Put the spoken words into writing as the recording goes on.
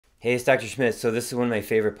Hey, it's Dr. Schmidt. So this is one of my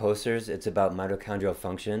favorite posters. It's about mitochondrial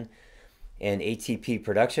function and ATP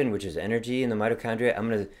production, which is energy in the mitochondria. I'm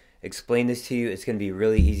going to explain this to you. It's going to be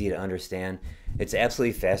really easy to understand. It's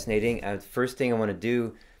absolutely fascinating. First thing I want to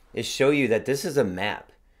do is show you that this is a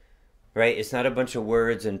map, right? It's not a bunch of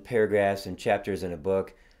words and paragraphs and chapters in a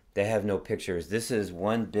book that have no pictures. This is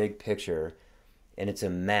one big picture, and it's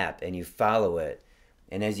a map, and you follow it.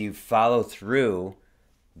 And as you follow through,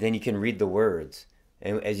 then you can read the words.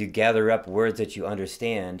 And as you gather up words that you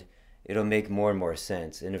understand, it'll make more and more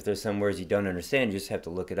sense. And if there's some words you don't understand, you just have to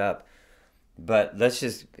look it up. But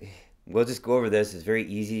we'll just go over this. It's very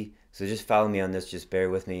easy. So just follow me on this. Just bear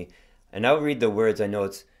with me. And I'll read the words. I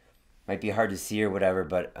know might be hard to see or whatever,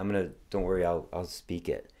 but don't worry, I'll speak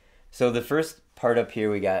it. So the first part up here,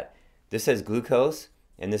 this says glucose,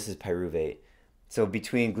 and this is pyruvate. So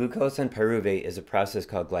between glucose and pyruvate is a process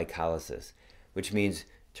called glycolysis, which means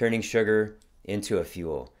turning sugar into a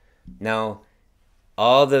fuel. Now,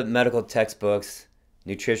 all the medical textbooks,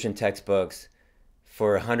 nutrition textbooks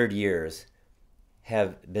for 100 years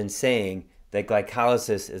have been saying that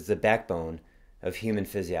glycolysis is the backbone of human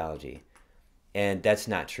physiology. And that's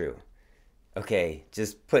not true. Okay,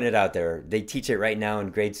 just putting it out there. They teach it right now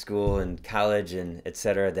in grade school and college and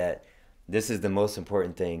etc. that this is the most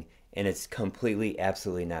important thing, and it's completely,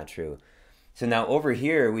 absolutely not true. So now over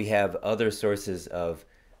here we have other sources of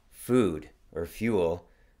food, or fuel,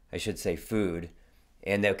 I should say food,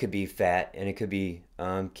 and that could be fat, and it could be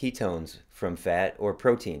ketones from fat or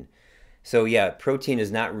protein. So yeah, protein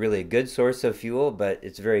is not really a good source of fuel, but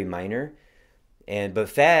it's very minor. But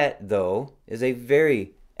fat, though, is a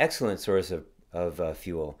very excellent source of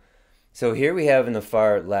fuel. So here we have in the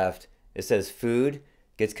far left, it says food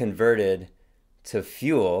gets converted to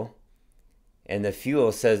fuel, and the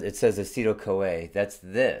fuel says acetyl-CoA. That's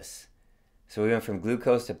this. So we went from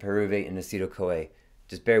glucose to pyruvate and acetyl-CoA.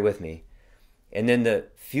 Just bear with me. And then the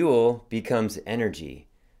fuel becomes energy,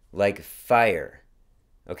 like fire.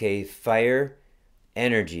 Okay, fire,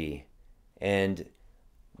 energy. And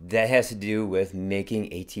that has to do with making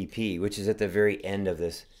ATP, which is at the very end of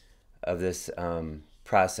this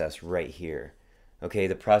process right here. Okay,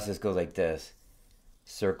 the process goes like this.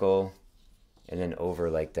 Circle, and then over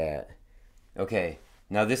like that. Okay,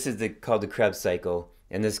 now this is called the Krebs cycle.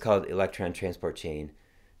 And this is called electron transport chain.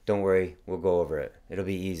 Don't worry, we'll go over it. It'll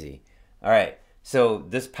be easy. All right, so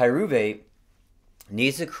this pyruvate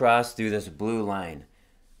needs to cross through this blue line.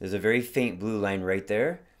 There's a very faint blue line right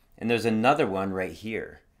there, and there's another one right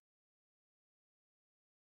here.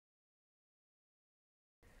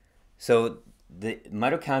 So the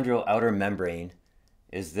mitochondrial outer membrane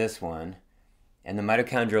is this one, and the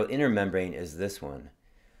mitochondrial inner membrane is this one.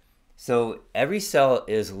 So every cell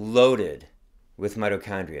is loaded with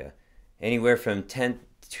mitochondria, anywhere from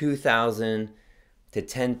 2,000 to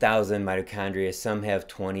 10,000 mitochondria. Some have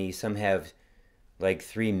 20, some have like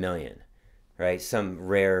 3 million, right? Some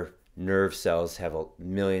rare nerve cells have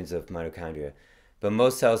millions of mitochondria, but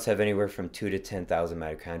most cells have anywhere from 2 to 10,000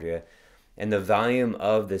 mitochondria, and the volume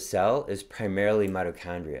of the cell is primarily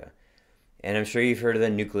mitochondria. And I'm sure you've heard of the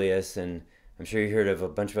nucleus, and I'm sure you've heard of a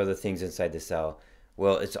bunch of other things inside the cell.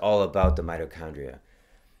 Well, it's all about the mitochondria.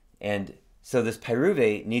 And so this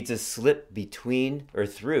pyruvate needs to slip between or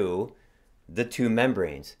through the two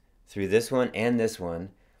membranes, through this one and this one.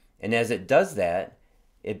 And as it does that,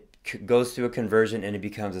 it goes through a conversion and it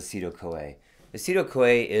becomes acetyl-CoA.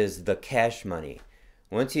 Acetyl-CoA is the cash money.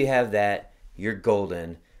 Once you have that, you're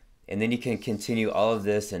golden. And then you can continue all of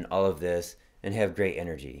this and have great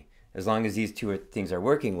energy. As long as these two things are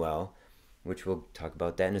working well, which we'll talk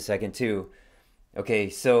about that in a second too. Okay,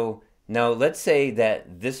 so now let's say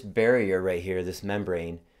that this barrier right here, this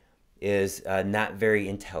membrane, is not very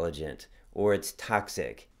intelligent, or it's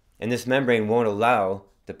toxic. And this membrane won't allow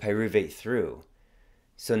the pyruvate through.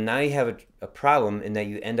 So now you have a problem in that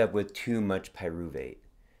you end up with too much pyruvate.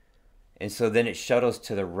 And so then it shuttles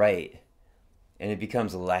to the right, and it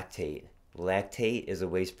becomes lactate. Lactate is a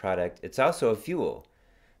waste product. It's also a fuel,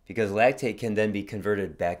 because lactate can then be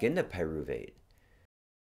converted back into pyruvate.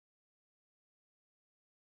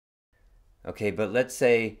 Okay, but let's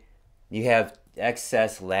say you have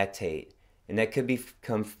excess lactate, and that could be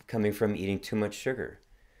coming from eating too much sugar.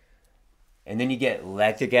 And then you get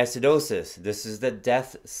lactic acidosis. This is the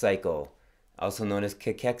death cycle, also known as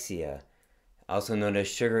cachexia, also known as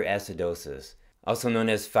sugar acidosis, also known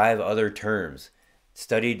as 5 other terms,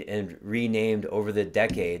 studied and renamed over the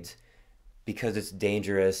decades because it's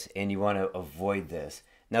dangerous and you want to avoid this.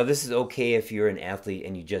 Now, this is okay if you're an athlete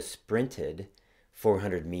and you just sprinted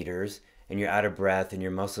 400 meters and you're out of breath and your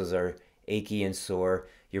muscles are achy and sore,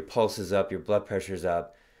 your pulse is up, your blood pressure's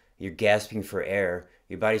up, you're gasping for air.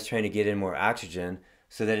 Your body's trying to get in more oxygen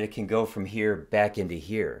so that it can go from here back into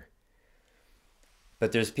here.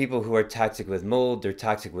 But there's people who are toxic with mold, they're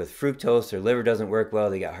toxic with fructose, their liver doesn't work well,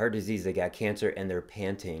 they got heart disease, they got cancer, and they're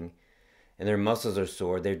panting, and their muscles are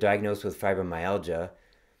sore. They're diagnosed with fibromyalgia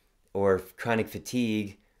or chronic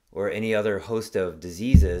fatigue or any other host of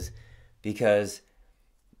diseases because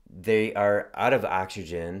they are out of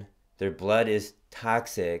oxygen, their blood is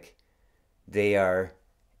toxic, they are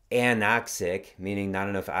anoxic, meaning not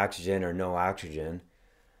enough oxygen or no oxygen,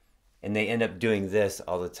 and they end up doing this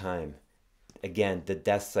all the time. Again, the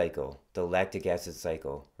death cycle, the lactic acid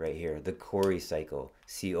cycle right here, the Cori cycle,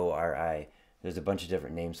 C-O-R-I. There's a bunch of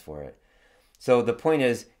different names for it. So the point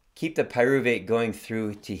is, keep the pyruvate going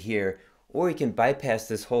through to here, or you can bypass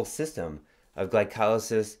this whole system of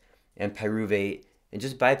glycolysis and pyruvate and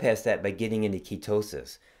just bypass that by getting into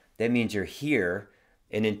ketosis. That means you're here,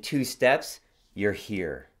 and in 2 steps, you're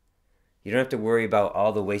here. You don't have to worry about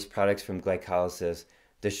all the waste products from glycolysis,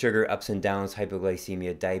 the sugar ups and downs,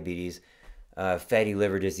 hypoglycemia, diabetes, fatty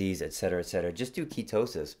liver disease, etc., etc. Just do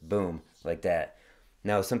ketosis, boom, like that.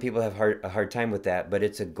 Now, some people have a hard time with that, but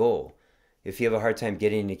it's a goal. If you have a hard time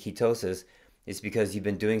getting into ketosis, it's because you've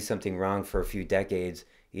been doing something wrong for a few decades,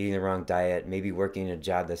 eating the wrong diet, maybe working a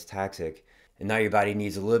job that's toxic, and now your body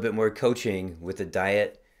needs a little bit more coaching with the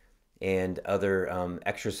diet and other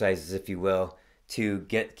exercises, if you will, to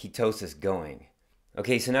get ketosis going.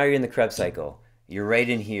 Okay, so now you're in the Krebs cycle. You're right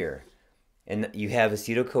in here. And you have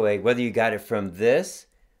acetyl-CoA, whether you got it from this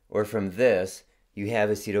or from this, you have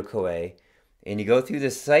acetyl-CoA. And you go through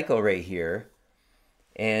this cycle right here.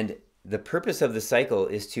 And the purpose of the cycle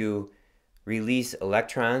is to release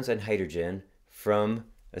electrons and hydrogen from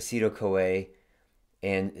acetyl-CoA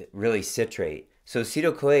and really citrate. So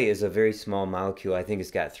acetyl-CoA is a very small molecule. I think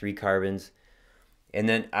it's got 3 carbons. And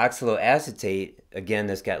then oxaloacetate, again,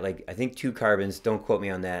 that's got like, I think 2 carbons. Don't quote me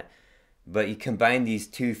on that. But you combine these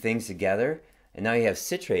 2 things together, and now you have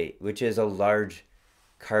citrate, which is a large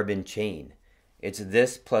carbon chain. It's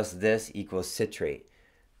this plus this equals citrate.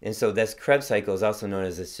 And so this Krebs cycle is also known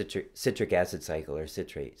as a citric acid cycle or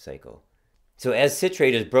citrate cycle. So as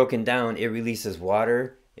citrate is broken down, it releases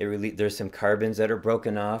water. There's some carbons that are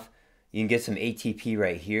broken off. You can get some ATP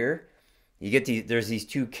right here. You get there's these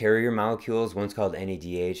 2 carrier molecules. One's called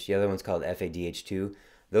NADH, the other one's called FADH2.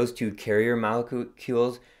 Those 2 carrier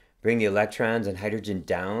molecules bring the electrons and hydrogen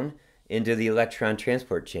down into the electron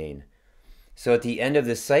transport chain. So at the end of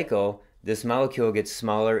this cycle, this molecule gets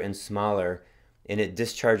smaller and smaller, and it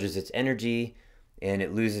discharges its energy, and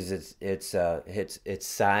it loses its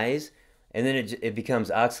size, and then it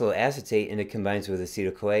becomes oxaloacetate, and it combines with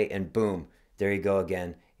acetyl-CoA, and boom, there you go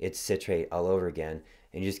again. It's citrate all over again,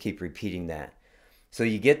 and you just keep repeating that. So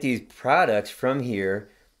you get these products from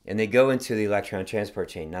here, and they go into the electron transport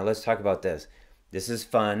chain. Now let's talk about this. This is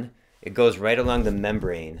fun. It goes right along the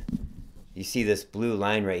membrane. You see this blue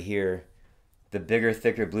line right here. The bigger,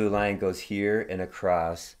 thicker blue line goes here and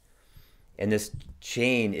across. And this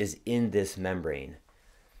chain is in this membrane.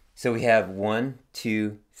 So we have 1,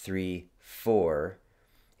 2, 3, 4.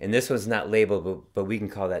 And this one's not labeled, but we can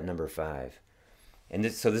call that number 5.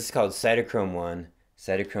 And so this is called cytochrome 1,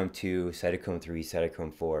 cytochrome 2, cytochrome 3,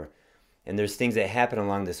 cytochrome 4. And there's things that happen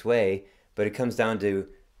along this way, but it comes down to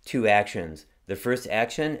 2 actions. The first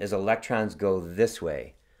action is electrons go this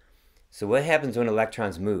way. So what happens when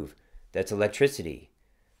electrons move? That's electricity.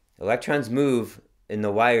 Electrons move in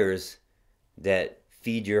the wires that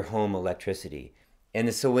feed your home electricity.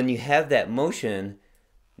 And so when you have that motion,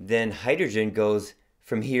 then hydrogen goes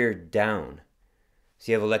from here down.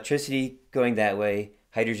 So you have electricity going that way,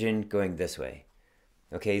 hydrogen going this way.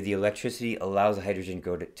 Okay, the electricity allows the hydrogen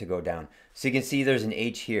to go down. So you can see there's an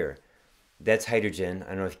H here. That's hydrogen. I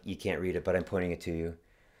don't know if you can't read it, but I'm pointing it to you.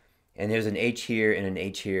 And there's an H here and an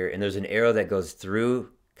H here, and there's an arrow that goes through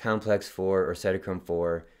complex 4 or cytochrome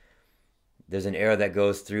 4. There's an arrow that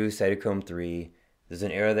goes through cytochrome 3. There's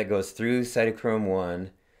an arrow that goes through cytochrome 1.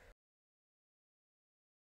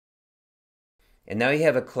 And now you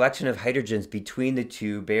have a collection of hydrogens between the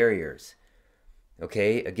 2 barriers.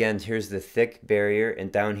 Okay, again, here's the thick barrier,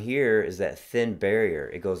 and down here is that thin barrier.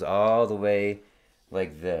 It goes all the way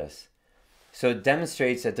like this. So it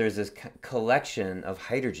demonstrates that there's this collection of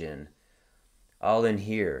hydrogen all in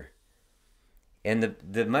here. And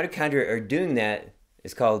the mitochondria are doing that.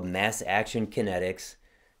 It's called mass action kinetics.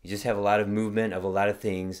 You just have a lot of movement of a lot of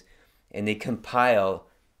things, and they compile,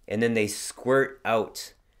 and then they squirt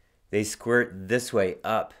out. They squirt this way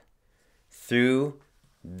up through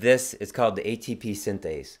this. It's called the ATP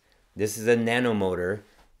synthase. This is a nanomotor,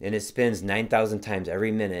 and it spins 9,000 times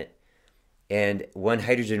every minute, and 1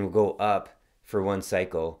 hydrogen will go up for 1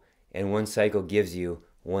 cycle, and one cycle gives you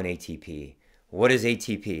 1 ATP. What is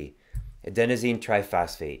ATP? Adenosine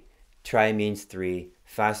triphosphate. Tri means 3.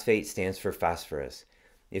 Phosphate stands for phosphorus.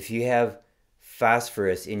 If you have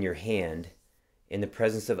phosphorus in your hand, in the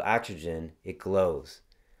presence of oxygen, it glows.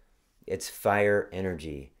 It's fire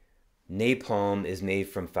energy. Napalm is made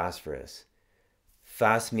from phosphorus.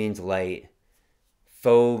 Phos means light.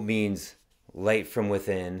 Pho means light from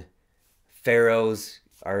within. Pharaohs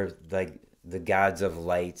are like the gods of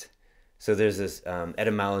light. So there's this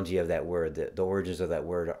etymology of that word. The origins of that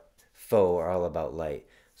word, pho, are all about light.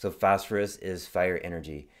 So phosphorus is fire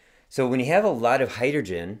energy. So when you have a lot of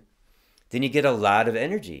hydrogen, then you get a lot of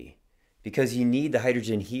energy because you need the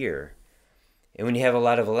hydrogen here. And when you have a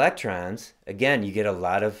lot of electrons, again, you get a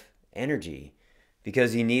lot of energy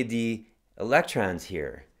because you need the electrons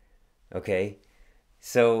here. Okay?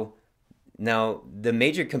 So now the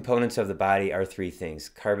major components of the body are 3 things: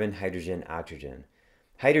 carbon, hydrogen, oxygen.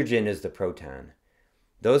 Hydrogen is the proton.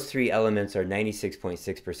 Those 3 elements are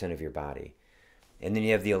 96.6% of your body. And then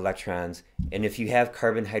you have the electrons. And if you have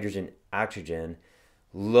carbon, hydrogen, oxygen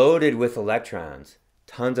loaded with electrons,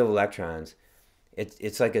 tons of electrons,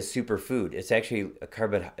 it's like a superfood. It's actually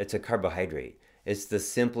it's a carbohydrate. It's the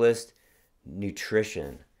simplest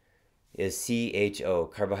nutrition is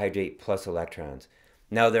CHO, carbohydrate plus electrons.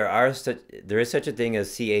 Now there is such a thing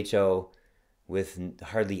as CHO with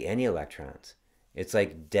hardly any electrons. It's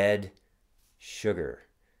like dead sugar,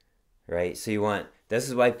 right? So this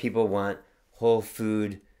is why people want whole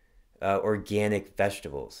food, organic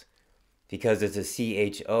vegetables, because it's a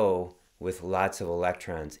CHO with lots of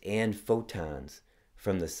electrons and photons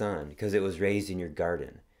from the sun because it was raised in your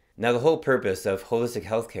garden. Now the whole purpose of holistic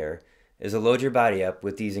healthcare is to load your body up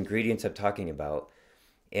with these ingredients I'm talking about.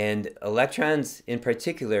 And electrons in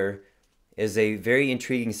particular is a very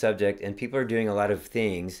intriguing subject, and people are doing a lot of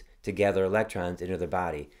things to gather electrons into their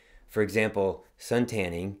body. For example, sun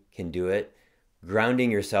tanning can do it.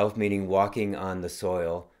 Grounding yourself, meaning walking on the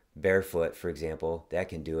soil barefoot, for example, that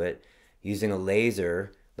can do it. Using a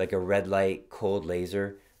laser, like a red light, cold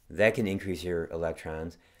laser, that can increase your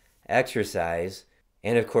electrons. Exercise,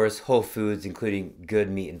 and of course, whole foods, including good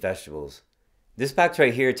meat and vegetables. This box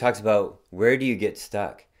right here talks about where do you get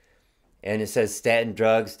stuck. And it says statin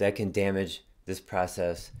drugs, that can damage this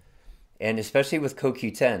process. And especially with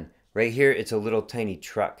CoQ10, right here, it's a little tiny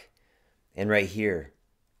truck. And right here,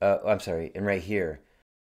 and right here.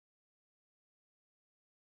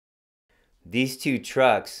 These 2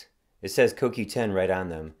 trucks, it says CoQ10 right on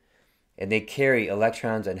them, and they carry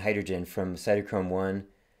electrons and hydrogen from cytochrome 1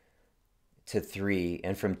 to 3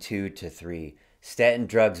 and from 2 to 3. Statin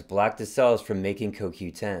drugs block the cells from making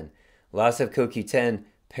CoQ10. Loss of CoQ10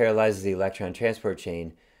 paralyzes the electron transport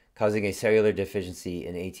chain, causing a cellular deficiency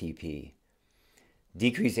in ATP.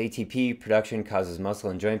 Decreased ATP production causes muscle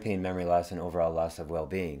and joint pain, memory loss, and overall loss of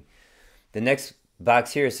well-being. The next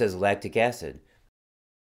box here says lactic acid.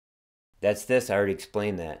 That's this. I already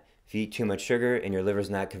explained that. If you eat too much sugar and your liver's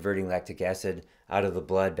not converting lactic acid out of the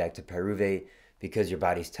blood back to pyruvate because your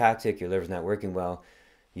body's toxic, your liver's not working well,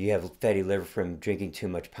 you have fatty liver from drinking too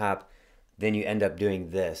much pop, then you end up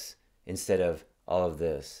doing this instead of all of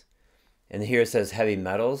this. And here it says heavy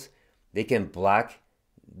metals. They can block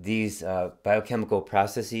these biochemical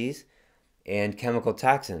processes and chemical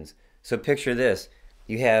toxins. So picture this.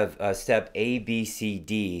 You have step A, B, C,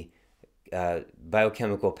 D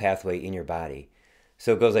biochemical pathway in your body.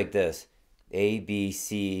 So it goes like this: A, B,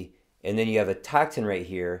 C, and then you have a toxin right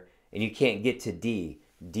here, and you can't get to D.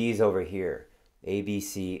 D is over here. A, B,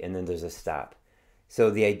 C, and then there's a stop. So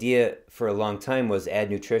the idea for a long time was add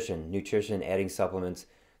nutrition, adding supplements,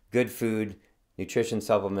 good food, nutrition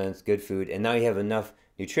supplements, good food, and now you have enough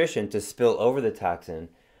nutrition to spill over the toxin.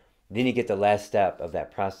 Then you get the last step of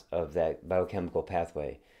that biochemical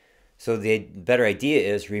pathway. So the better idea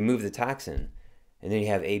is remove the toxin, and then you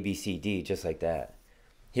have A, B, C, D, just like that.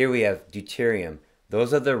 Here we have deuterium.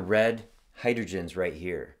 Those are the red hydrogens right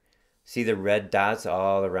here. See the red dots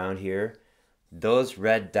all around here? Those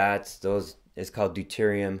red dots, those is called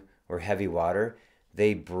deuterium or heavy water.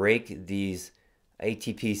 They break these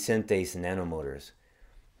ATP synthase nanomotors.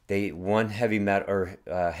 One heavy metal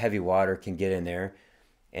or heavy water can get in there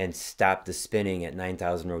and stop the spinning at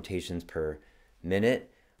 9,000 rotations per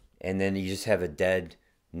minute, and then you just have a dead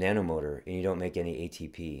nanomotor and you don't make any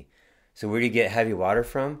ATP. So where do you get heavy water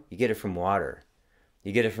from? You get it from water.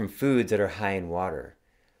 You get it from foods that are high in water.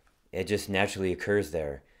 It just naturally occurs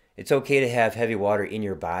there. It's okay to have heavy water in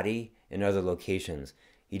your body in other locations.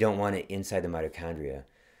 You don't want it inside the mitochondria.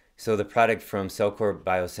 So the product from Cellular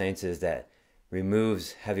Biosciences that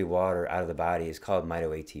removes heavy water out of the body is called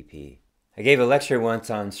MitoATP. I gave a lecture once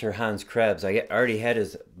on Sir Hans Krebs. I already had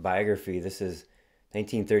his biography. This is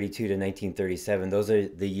 1932 to 1937. Those are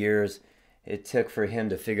the years it took for him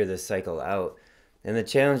to figure this cycle out. And the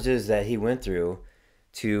challenges that he went through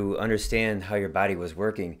to understand how your body was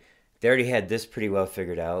working. They already had this pretty well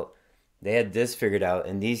figured out. They had this figured out,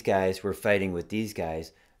 and these guys were fighting with these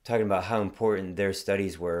guys, talking about how important their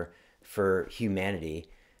studies were for humanity.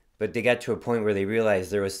 But they got to a point where they realized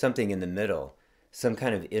there was something in the middle, some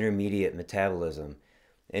kind of intermediate metabolism.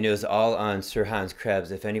 And it was all on Sir Hans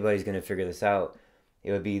Krebs. If anybody's going to figure this out,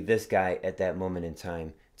 it would be this guy at that moment in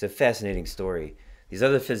time. It's a fascinating story. These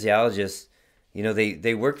other physiologists, you know,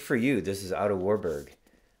 they worked for you. This is Otto Warburg.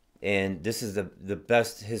 And this is the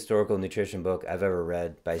best historical nutrition book I've ever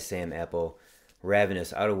read by Sam Apple.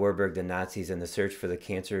 Ravenous, Otto Warburg, the Nazis, and the Search for the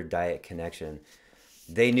Cancer Diet Connection.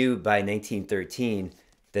 They knew by 1913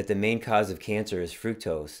 that the main cause of cancer is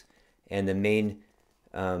fructose. And the main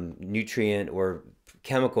nutrient or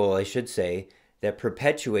chemical, I should say, that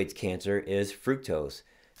perpetuates cancer is fructose.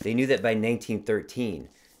 They knew that by 1913.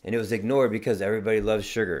 And it was ignored because everybody loves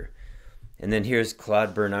sugar. And then here's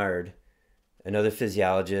Claude Bernard, another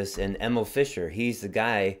physiologist, and Emil Fischer. He's the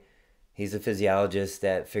guy, he's the physiologist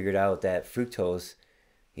that figured out that fructose,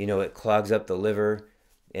 you know, it clogs up the liver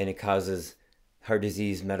and it causes heart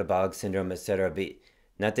disease, metabolic syndrome, etc. But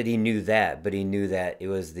not that he knew that, but he knew that it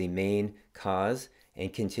was the main cause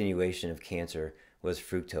and continuation of cancer was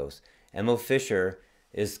fructose. Emil Fischer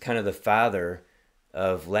is kind of the father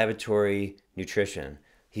of laboratory nutrition.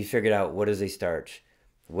 He figured out what is a starch,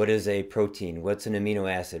 what is a protein, what's an amino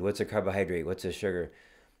acid, what's a carbohydrate, what's a sugar.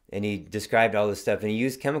 And he described all this stuff, and he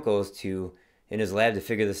used chemicals in his lab to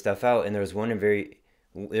figure this stuff out. And there was one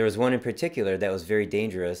in particular that was very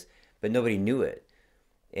dangerous, but nobody knew it.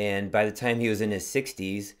 And by the time he was in his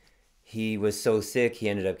 60s, he was so sick he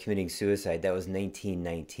ended up committing suicide. That was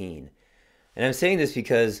 1919. And I'm saying this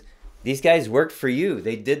because these guys worked for you.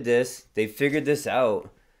 They did this. They figured this out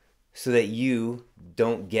so that you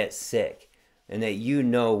don't get sick and that you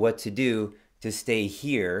know what to do to stay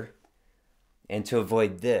here and to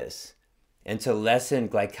avoid this and to lessen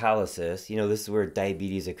glycolysis. You know, this is where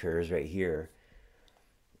diabetes occurs right here.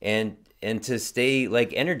 And to stay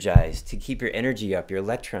like energized, to keep your energy up, your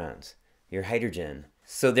electrons, your hydrogen.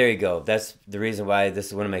 So there you go. That's the reason why this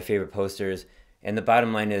is one of my favorite posters. And the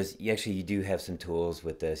bottom line is, you do have some tools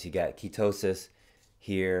with this. You got ketosis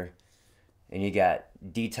here, and you got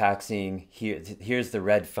detoxing here. Here's the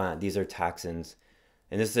red font. These are toxins.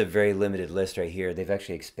 And this is a very limited list right here. They've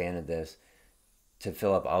actually expanded this to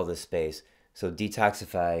fill up all this space. So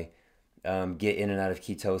detoxify, get in and out of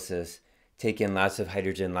ketosis, take in lots of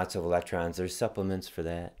hydrogen, lots of electrons. There's supplements for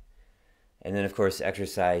that. And then, of course,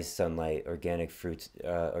 exercise, sunlight, organic fruits,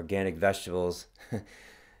 organic vegetables,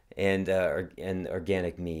 and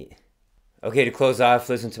organic meat. Okay, to close off,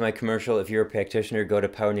 listen to my commercial. If you're a practitioner, go to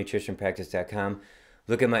powernutritionpractice.com.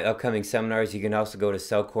 Look at my upcoming seminars. You can also go to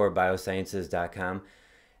cellcorebiosciences.com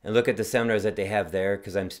and look at the seminars that they have there,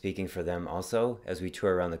 because I'm speaking for them also as we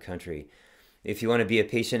tour around the country. If you want to be a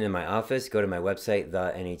patient in my office, go to my website,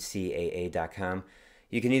 thenhcaa.com.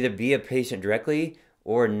 You can either be a patient directly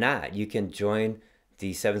or not. You can join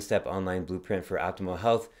the 7-step online blueprint for optimal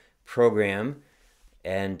health program.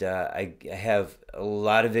 And I have a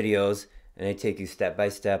lot of videos, and I take you step by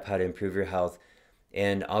step how to improve your health.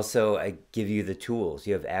 And also I give you the tools.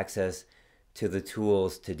 You have access to the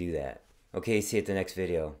tools to do that. Okay, see you at the next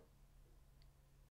video.